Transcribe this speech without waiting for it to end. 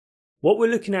What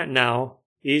we're looking at now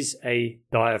is a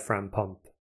diaphragm pump.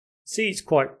 See, it's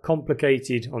quite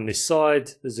complicated on this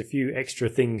side. There's a few extra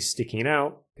things sticking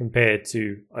out compared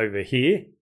to over here.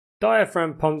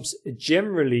 Diaphragm pumps are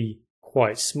generally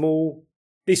quite small.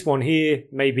 This one here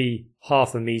may be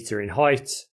 0.5 meter in height.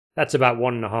 That's about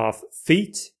 1.5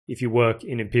 feet if you work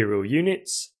in imperial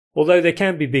units, although they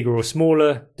can be bigger or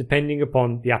smaller depending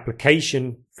upon the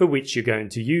application for which you're going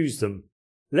to use them.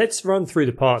 Let's run through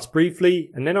the parts briefly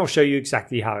and then I'll show you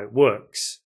exactly how it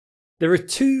works. There are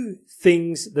two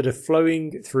things that are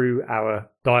flowing through our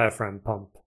diaphragm pump.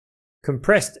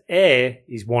 Compressed air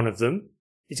is one of them.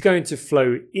 It's going to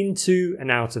flow into and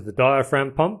out of the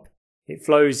diaphragm pump. It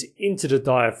flows into the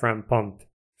diaphragm pump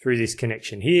through this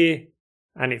connection here,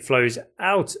 and it flows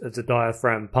out of the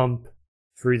diaphragm pump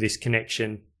through this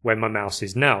connection where my mouse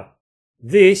is now.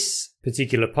 This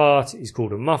particular part is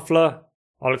called a muffler.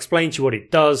 I'll explain to you what it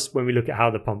does when we look at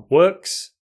how the pump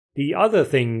works. The other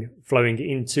thing flowing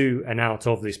into and out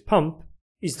of this pump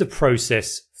is the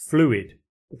process fluid.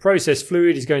 The process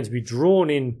fluid is going to be drawn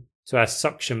in to our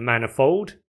suction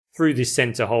manifold through this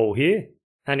center hole here,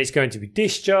 and it's going to be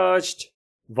discharged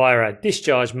via our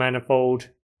discharge manifold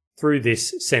through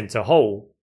this center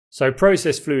hole. So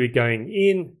process fluid going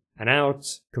in and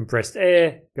out, compressed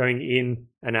air going in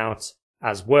and out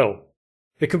as well.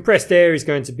 The compressed air is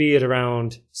going to be at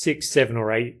around 6, 7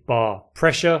 or 8 bar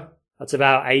pressure. That's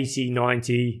about 80,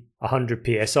 90,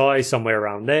 100 psi, somewhere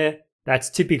around there. That's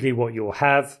typically what you'll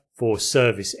have for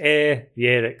service air. The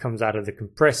air that comes out of the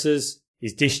compressors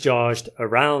is discharged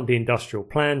around the industrial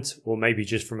plant, or maybe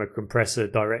just from a compressor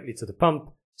directly to the pump.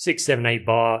 6, 7, 8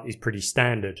 bar is pretty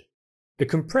standard. The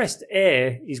compressed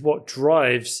air is what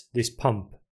drives this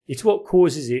pump. It's what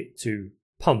causes it to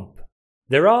pump.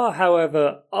 There are,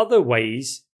 however, other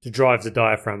ways to drive the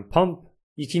diaphragm pump.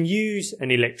 You can use an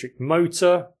electric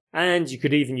motor, and you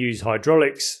could even use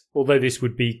hydraulics, although this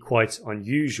would be quite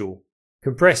unusual.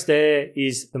 Compressed air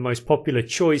is the most popular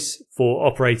choice for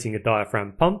operating a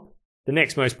diaphragm pump. The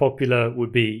next most popular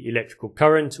would be electrical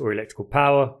current or electrical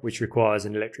power, which requires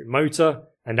an electric motor.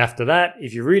 And after that,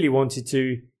 if you really wanted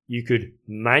to, you could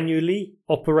manually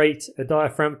operate a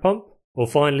diaphragm pump, or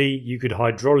finally, you could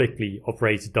hydraulically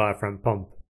operate a diaphragm pump,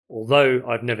 although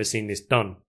I've never seen this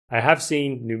done. I have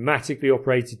seen pneumatically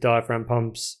operated diaphragm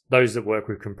pumps, those that work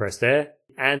with compressed air,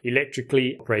 and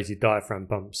electrically operated diaphragm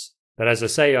pumps. But as I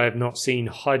say, I have not seen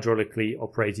hydraulically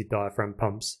operated diaphragm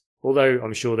pumps, although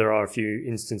I'm sure there are a few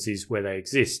instances where they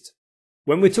exist.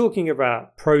 When we're talking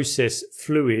about process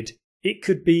fluid, it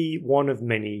could be one of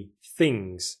many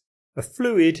things. A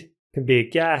fluid can be a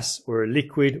gas or a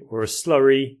liquid or a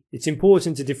slurry. It's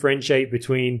important to differentiate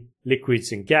between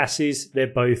liquids and gases. They're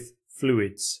both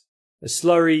fluids. A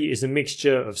slurry is a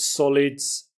mixture of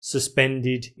solids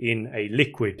suspended in a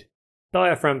liquid.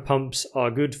 Diaphragm pumps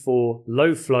are good for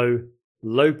low flow,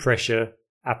 low pressure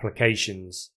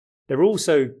applications. They're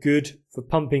also good for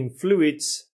pumping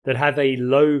fluids that have a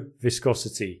low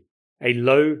viscosity, a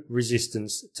low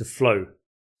resistance to flow.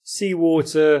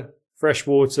 Seawater, fresh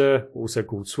water, also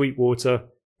called sweet water,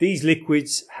 these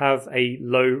liquids have a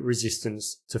low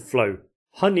resistance to flow.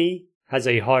 Honey has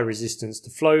a high resistance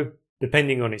to flow,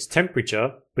 depending on its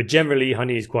temperature, but generally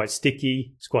honey is quite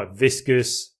sticky, it's quite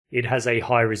viscous, it has a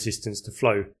high resistance to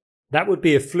flow. That would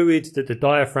be a fluid that the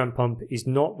diaphragm pump is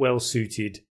not well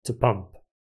suited to pump.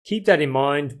 Keep that in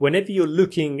mind whenever you're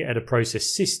looking at a process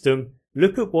system.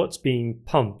 Look at what's being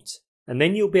pumped, and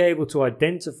then you'll be able to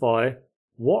identify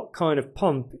what kind of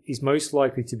pump is most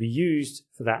likely to be used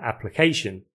for that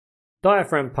application.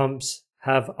 Diaphragm pumps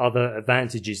have other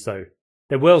advantages though.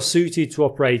 They're well suited to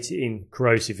operate in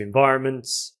corrosive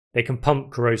environments. They can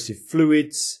pump corrosive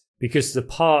fluids because the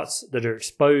parts that are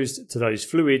exposed to those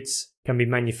fluids can be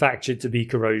manufactured to be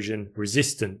corrosion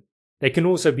resistant. They can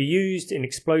also be used in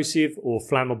explosive or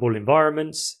flammable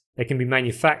environments. They can be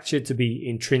manufactured to be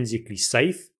intrinsically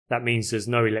safe. That means there's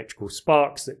no electrical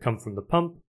sparks that come from the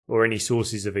pump or any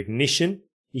sources of ignition.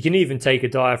 You can even take a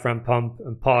diaphragm pump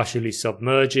and partially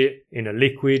submerge it in a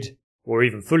liquid, or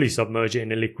even fully submerge it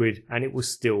in a liquid, and it will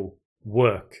still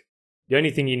work. The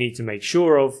only thing you need to make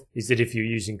sure of is that if you're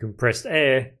using compressed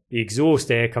air, the exhaust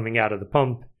air coming out of the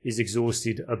pump is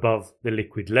exhausted above the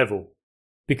liquid level.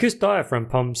 Because diaphragm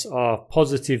pumps are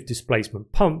positive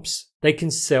displacement pumps, they can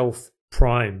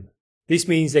self-prime. This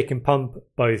means they can pump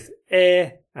both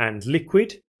air and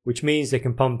liquid, which means they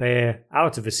can pump air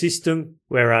out of a system,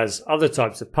 whereas other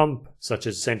types of pump, such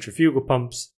as centrifugal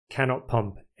pumps, cannot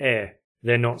pump air.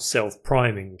 They're not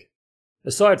self-priming.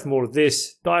 Aside from all of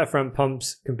this, diaphragm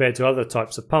pumps, compared to other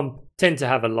types of pump, tend to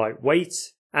have a light weight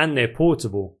and they're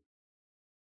portable.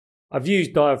 I've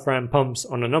used diaphragm pumps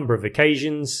on a number of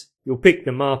occasions. You'll pick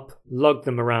them up, lug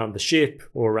them around the ship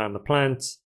or around the plant,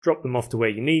 drop them off to where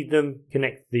you need them,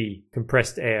 connect the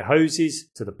compressed air hoses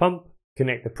to the pump,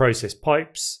 connect the process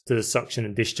pipes to the suction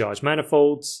and discharge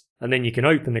manifolds, and then you can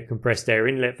open the compressed air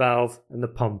inlet valve and the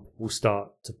pump will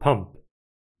start to pump.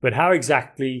 But how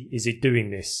exactly is it doing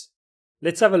this?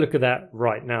 Let's have a look at that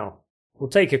right now. We'll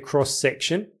take a cross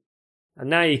section, and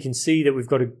now you can see that we've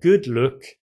got a good look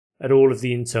at all of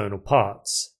the internal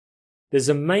parts. There's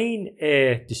a main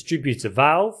air distributor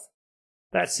valve.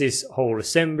 That's this whole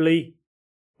assembly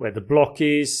where the block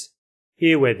is,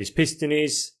 here where this piston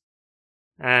is,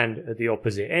 and at the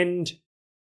opposite end.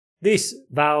 This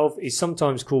valve is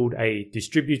sometimes called a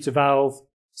distributor valve,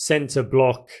 center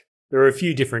block. There are a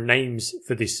few different names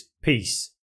for this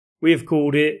piece. We have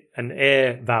called it an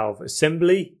air valve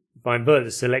assembly. If I invert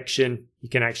the selection, you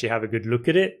can actually have a good look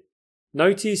at it.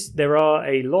 Notice there are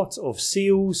a lot of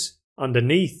seals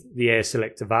underneath the air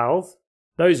selector valve.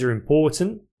 Those are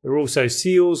important. There are also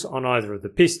seals on either of the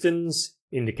pistons,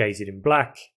 indicated in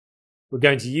black. We're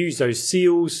going to use those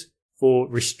seals for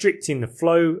restricting the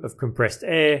flow of compressed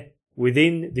air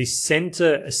within this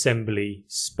center assembly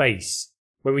space.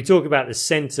 When we talk about the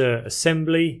center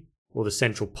assembly, or the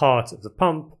central part of the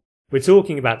pump, we're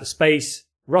talking about the space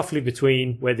roughly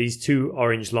between where these two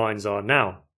orange lines are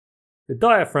now. The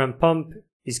diaphragm pump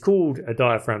is called a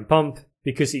diaphragm pump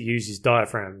because it uses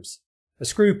diaphragms. A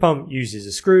screw pump uses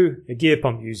a screw, a gear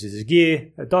pump uses a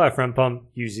gear, a diaphragm pump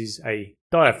uses a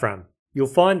diaphragm. You'll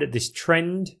find that this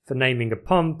trend for naming a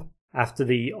pump after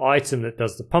the item that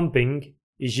does the pumping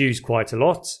is used quite a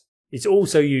lot. It's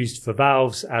also used for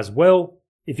valves as well.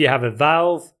 If you have a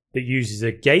valve that uses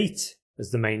a gate as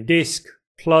the main disc,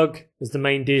 plug as the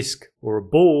main disc, or a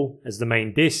ball as the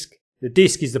main disc, the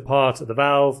disc is the part of the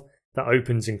valve that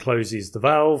opens and closes the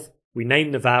valve. We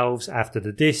name the valves after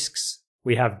the discs.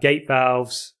 We have gate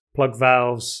valves, plug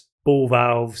valves, ball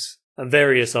valves, and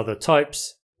various other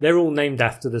types. They're all named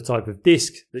after the type of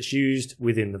disc that's used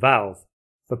within the valve.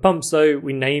 For pumps though,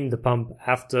 we name the pump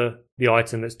after the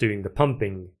item that's doing the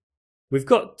pumping. We've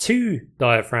got two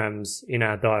diaphragms in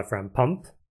our diaphragm pump,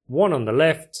 one on the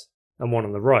left and one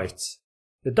on the right.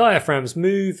 The diaphragms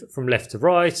move from left to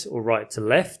right or right to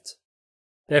left.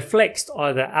 They're flexed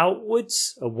either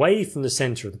outwards away from the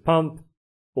center of the pump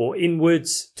or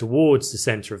inwards towards the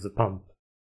center of the pump.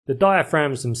 The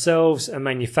diaphragms themselves are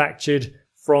manufactured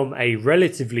from a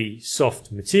relatively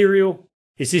soft material.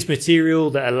 It's this material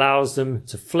that allows them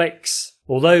to flex,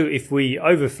 although if we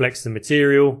overflex the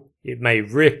material, it may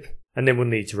rip and then we'll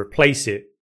need to replace it.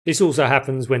 This also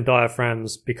happens when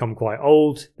diaphragms become quite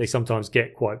old. They sometimes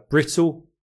get quite brittle.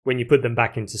 When you put them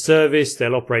back into service,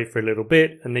 they'll operate for a little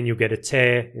bit and then you'll get a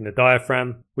tear in the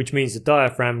diaphragm, which means the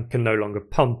diaphragm can no longer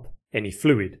pump any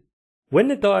fluid. When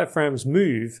the diaphragms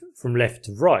move from left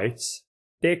to right,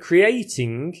 they're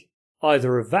creating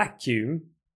either a vacuum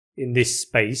in this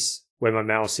space where my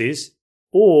mouse is,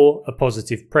 or a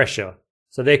positive pressure.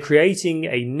 So they're creating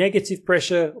a negative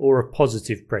pressure or a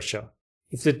positive pressure.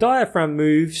 If the diaphragm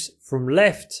moves from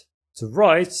left to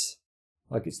right,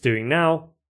 like it's doing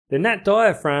now, then that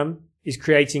diaphragm is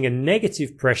creating a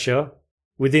negative pressure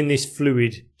within this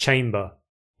fluid chamber.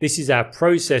 This is our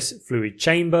process fluid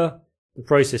chamber. The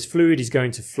process fluid is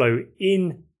going to flow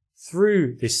in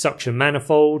through this suction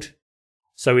manifold,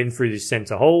 so in through this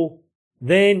center hole.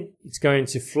 Then it's going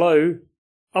to flow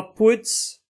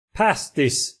upwards past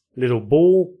this little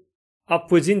ball,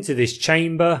 upwards into this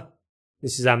chamber.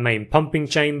 This is our main pumping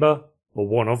chamber, or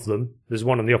one of them. There's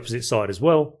one on the opposite side as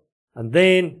well. And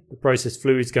then the process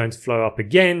fluid is going to flow up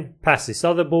again past this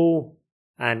other ball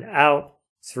and out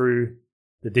through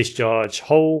the discharge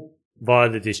hole via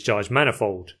the discharge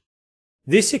manifold.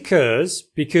 This occurs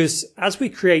because as we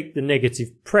create the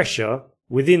negative pressure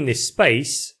within this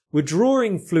space, we're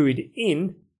drawing fluid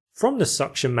in from the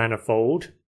suction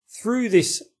manifold through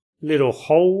this little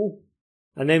hole,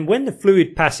 and then when the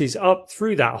fluid passes up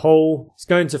through that hole, it's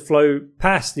going to flow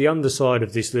past the underside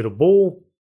of this little ball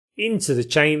into the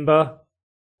chamber,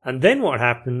 and then what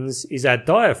happens is our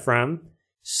diaphragm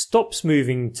stops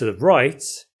moving to the right.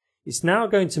 It's now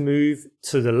going to move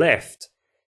to the left.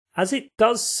 As it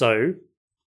does so,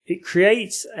 it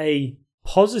creates a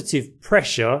positive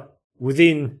pressure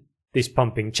within this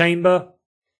pumping chamber.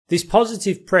 This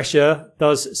positive pressure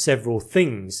does several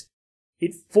things.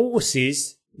 It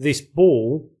forces this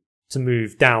ball to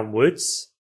move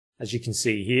downwards, as you can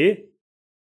see here.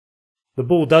 The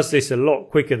ball does this a lot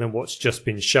quicker than what's just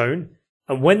been shown,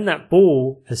 and when that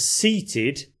ball has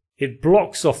seated, it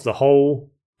blocks off the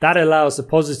hole. That allows the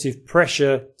positive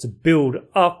pressure to build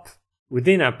up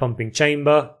within our pumping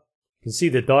chamber. You can see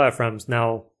the diaphragm's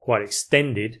now quite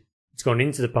extended. It's gone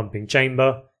into the pumping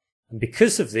chamber. And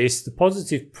because of this, the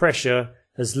positive pressure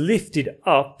has lifted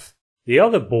up the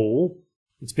other ball.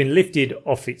 It's been lifted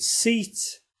off its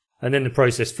seat, and then the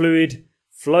process fluid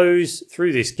flows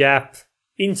through this gap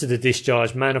into the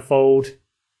discharge manifold,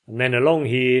 and then along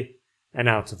here and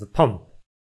out of the pump.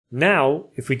 Now,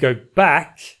 if we go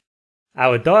back,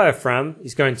 our diaphragm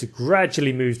is going to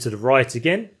gradually move to the right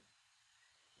again.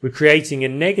 We're creating a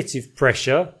negative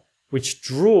pressure which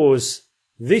draws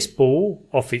this ball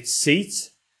off its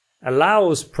seat,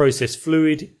 allows process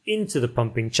fluid into the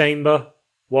pumping chamber,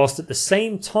 whilst at the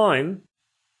same time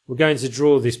we're going to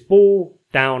draw this ball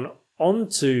down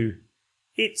onto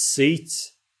its seat,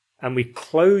 and we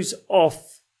close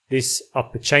off this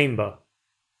upper chamber.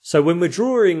 So when we're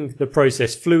drawing the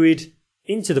process fluid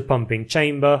into the pumping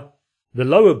chamber, the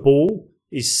lower ball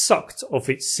is sucked off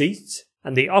its seat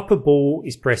and the upper ball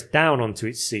is pressed down onto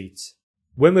its seat.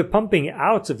 When we're pumping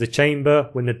out of the chamber,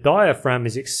 when the diaphragm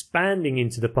is expanding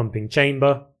into the pumping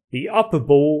chamber, the upper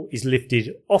ball is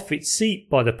lifted off its seat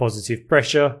by the positive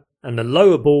pressure and the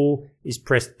lower ball is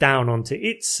pressed down onto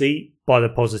its seat by the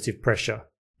positive pressure.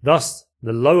 Thus,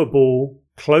 the lower ball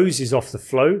closes off the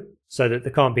flow so that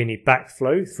there can't be any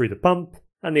backflow through the pump,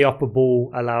 and the upper ball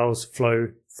allows flow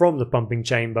from the pumping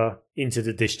chamber into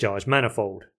the discharge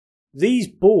manifold. These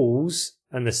balls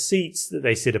and the seats that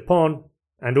they sit upon,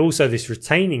 and also this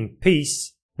retaining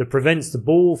piece that prevents the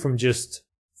ball from just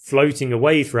floating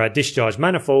away through our discharge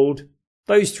manifold,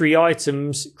 those three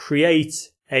items create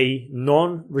a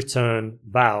non-return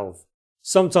valve.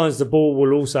 Sometimes the ball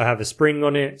will also have a spring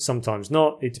on it, sometimes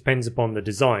not. It depends upon the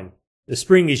design. The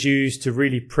spring is used to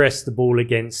really press the ball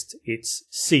against its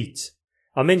seat.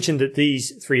 I mentioned that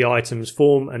these three items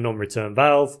form a non-return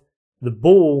valve. The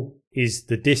ball is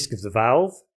the disc of the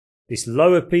valve. This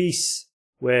lower piece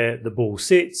where the ball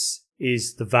sits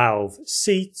is the valve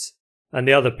seat, and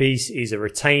the other piece is a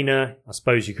retainer. I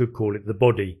suppose you could call it the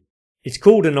body. It's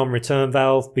called a non-return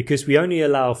valve because we only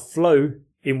allow flow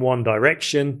in one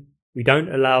direction. We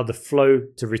don't allow the flow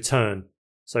to return.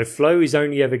 So flow is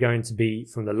only ever going to be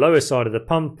from the lower side of the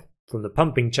pump, from the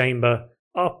pumping chamber,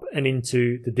 up and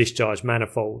into the discharge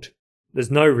manifold. There's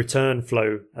no return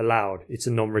flow allowed. It's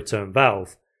a non-return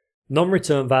valve.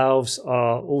 Non-return valves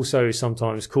are also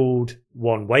sometimes called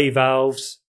one-way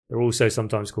valves. They're also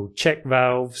sometimes called check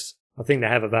valves. I think they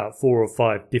have about 4 or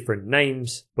 5 different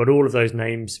names, but all of those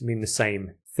names mean the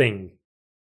same thing.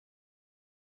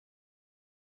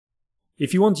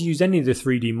 If you want to use any of the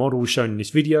 3D models shown in this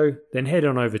video, then head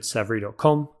on over to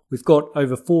saVRee.com. We've got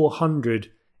over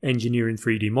 400 engineering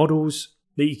 3D models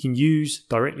that you can use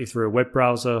directly through a web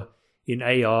browser in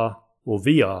AR or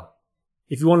VR.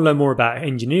 If you want to learn more about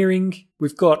engineering,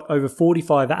 we've got over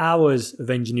 45 hours of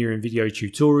engineering video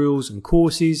tutorials and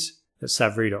courses at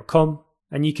saVRee.com,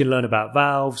 and you can learn about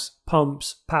valves,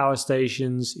 pumps, power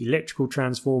stations, electrical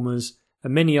transformers,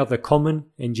 and many other common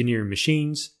engineering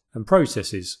machines and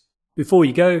processes. Before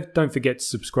you go, don't forget to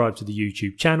subscribe to the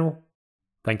YouTube channel.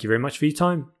 Thank you very much for your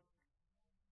time.